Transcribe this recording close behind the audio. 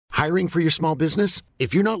Hiring for your small business?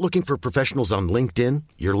 If you're not looking for professionals on LinkedIn,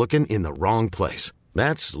 you're looking in the wrong place.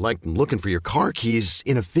 That's like looking for your car keys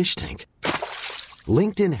in a fish tank.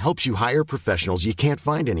 LinkedIn helps you hire professionals you can't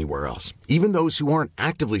find anywhere else, even those who aren't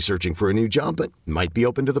actively searching for a new job but might be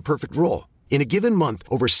open to the perfect role. In a given month,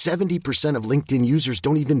 over 70% of LinkedIn users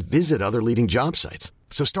don't even visit other leading job sites.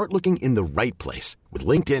 So start looking in the right place. With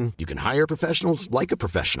LinkedIn, you can hire professionals like a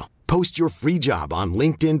professional. Post your free job on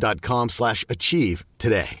linkedin.com/achieve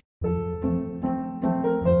today.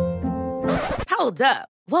 Hold up.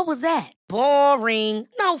 What was that? Boring.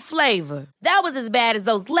 No flavor. That was as bad as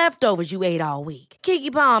those leftovers you ate all week.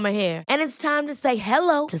 Keke Palmer here. And it's time to say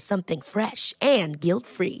hello to something fresh and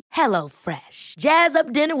guilt-free. Hello Fresh. Jazz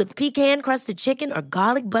up dinner with pecan-crusted chicken or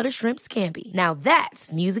garlic butter shrimp scampi. Now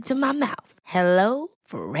that's music to my mouth. Hello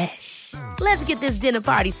Fresh. Let's get this dinner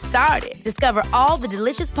party started. Discover all the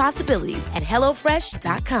delicious possibilities at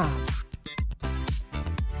hellofresh.com.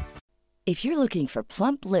 If you're looking for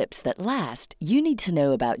plump lips that last, you need to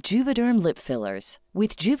know about Juvederm lip fillers.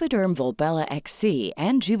 With Juvederm Volbella XC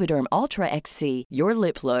and Juvederm Ultra XC, your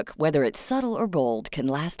lip look, whether it's subtle or bold, can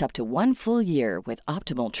last up to 1 full year with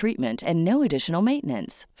optimal treatment and no additional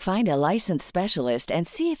maintenance. Find a licensed specialist and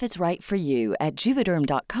see if it's right for you at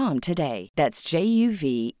Juvederm.com today. That's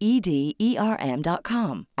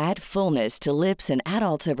JUVEDERM.com. Add fullness to lips in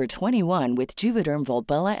adults over 21 with Juvederm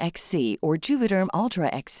Volbella XC or Juvederm Ultra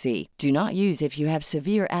XC. Do not use if you have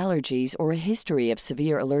severe allergies or a history of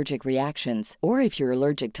severe allergic reactions, or if you're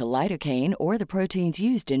allergic to lidocaine or the proteins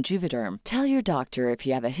used in Juvederm. Tell your doctor if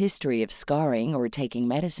you have a history of scarring or taking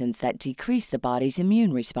medicines that decrease the body's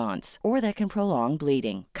immune response or that can prolong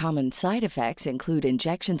bleeding. Common side effects include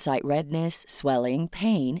injection site redness, swelling,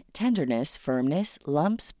 pain, tenderness, firmness,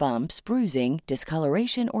 lumps, bumps, bruising,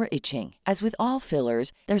 discoloration, or itching. As with all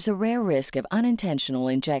fillers, there's a rare risk of unintentional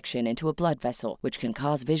injection into a blood vessel, which can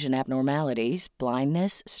cause vision abnormalities,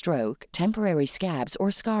 blindness, stroke, temporary scabs,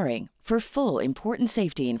 or scarring. For full important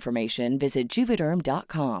safety information, visit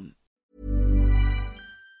Juvederm.com.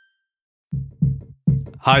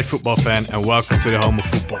 Hi football fan and welcome to the Home of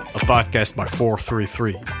Football, a podcast by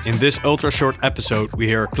 433. In this ultra short episode we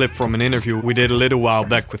hear a clip from an interview we did a little while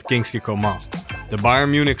back with Kingsley Coman. The Bayern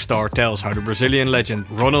Munich star tells how the Brazilian legend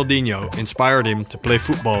Ronaldinho inspired him to play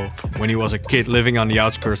football when he was a kid living on the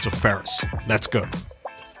outskirts of Paris. Let's go.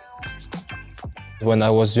 When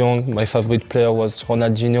I was young, my favorite player was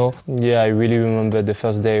Ronaldinho. Yeah, I really remember the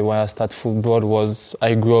first day when I started football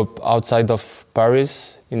I grew up outside of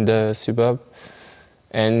Paris in the suburb.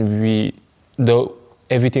 And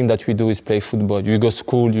everything that we do is play football. You go to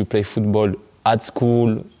school, you play football at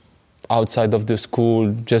school, outside of the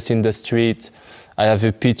school, just in the street. I have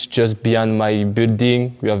a pitch just behind my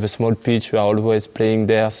building. We have a small pitch. We are always playing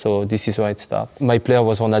there. So this is where it started. My player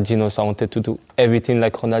was Ronaldinho, so I wanted to do everything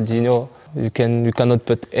like Ronaldinho. You cannot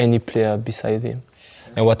put any player beside him.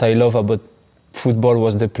 And what I love about football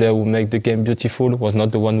was the player who made the game beautiful, was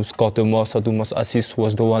not the one who scored the most or the most assists,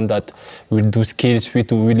 was the one that will do skills, will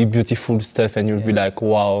do really beautiful stuff, and you'll be like,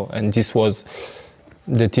 wow. And this was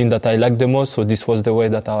the thing that I liked the most, so this was the way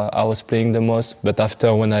that I was playing the most. But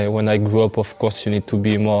after, when I grew up, of course, you need to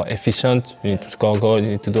be more efficient, you need to score goals,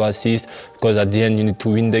 you need to do assists, because at the end you need to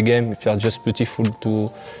win the game. If you're just beautiful to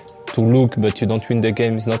look, but you don't win the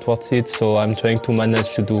game, it's not worth it. So I'm trying to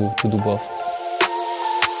manage to do both.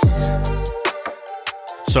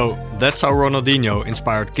 So that's how Ronaldinho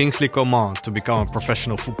inspired Kingsley Coman to become a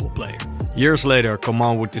professional football player. Years later,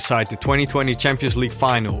 Coman would decide the 2020 Champions League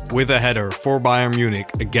final with a header for Bayern Munich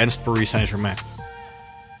against Paris Saint-Germain.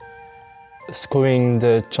 Scoring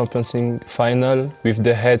the Champions League final with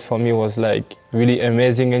the head for me was like really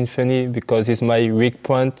amazing and funny because it's my weak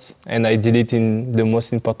point and I did it in the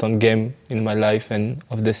most important game in my life and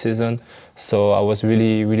of the season. So I was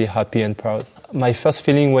really, really happy and proud. My first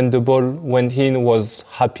feeling when the ball went in was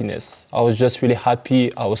happiness. I was just really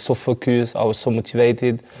happy. I was so focused. I was so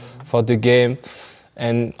motivated for the game.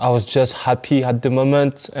 And I was just happy at the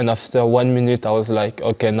moment. And after 1 minute, I was like,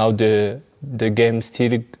 okay, now the game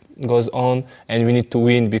still goes on and we need to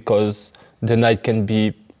win because the night can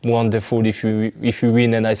be wonderful. If you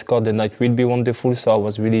win and I score, the night will be wonderful. So I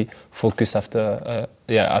was really focused after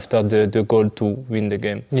the goal to win the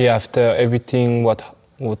game. Yeah, after everything what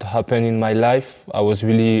happened in my life, I was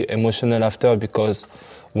really emotional after because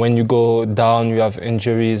when you go down, you have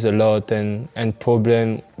injuries a lot and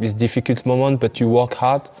problem is difficult moment, but you work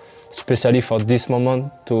hard, especially for this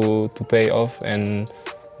moment to pay off. And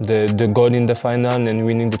the goal in the final and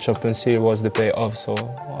winning the Champions League was the payoff. So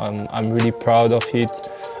I'm really proud of it,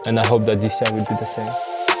 and I hope that this year will be the same.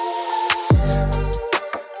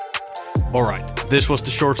 Alright, this was the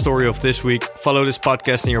short story of this week. Follow this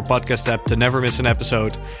podcast in your podcast app to never miss an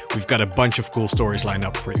episode. We've got a bunch of cool stories lined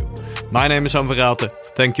up for you. My name is Han van Raalte.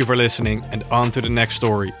 Thank you for listening, and on to the next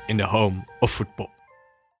story in the home of football.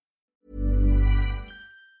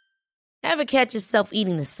 Ever catch yourself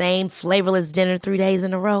eating the same flavorless dinner 3 days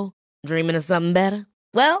in a row? Dreaming of something better?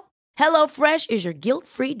 Well, HelloFresh is your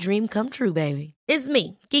guilt-free dream come true, baby. It's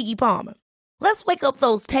me, Keke Palmer. Let's wake up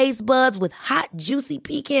those taste buds with hot, juicy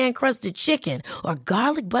pecan-crusted chicken or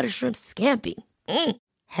garlic butter shrimp scampi.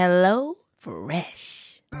 Hello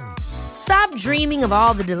Fresh. Stop dreaming of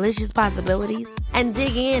all the delicious possibilities and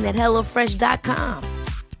dig in at HelloFresh.com.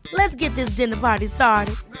 Let's get this dinner party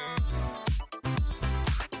started.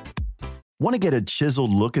 Want to get a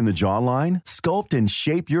chiseled look in the jawline? Sculpt and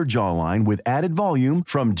shape your jawline with added volume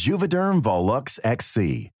from Juvederm Volux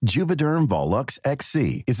XC. Juvederm Volux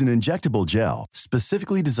XC is an injectable gel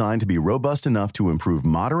specifically designed to be robust enough to improve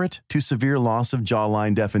moderate to severe loss of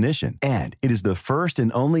jawline definition. And it is the first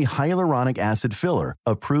and only hyaluronic acid filler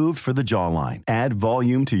approved for the jawline. Add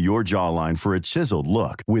volume to your jawline for a chiseled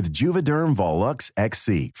look with Juvederm Volux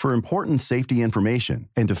XC. For important safety information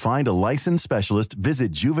and to find a licensed specialist,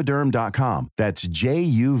 visit juvederm.com. That's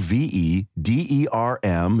JUVEDERM.com.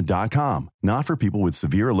 Not for people with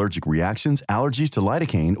severe allergic reactions, allergies to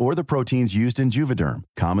lidocaine, or the proteins used in Juvederm.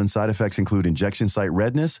 Common side effects include injection site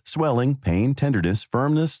redness, swelling, pain, tenderness,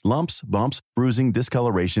 firmness, lumps, bumps, bruising,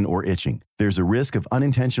 discoloration, or itching. There's a risk of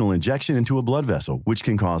unintentional injection into a blood vessel, which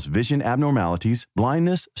can cause vision abnormalities,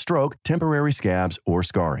 blindness, stroke, temporary scabs, or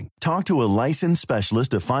scarring. Talk to a licensed specialist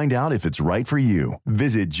to find out if it's right for you.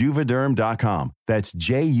 Visit Juvederm.com. That's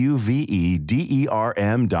JUVEDERM.com.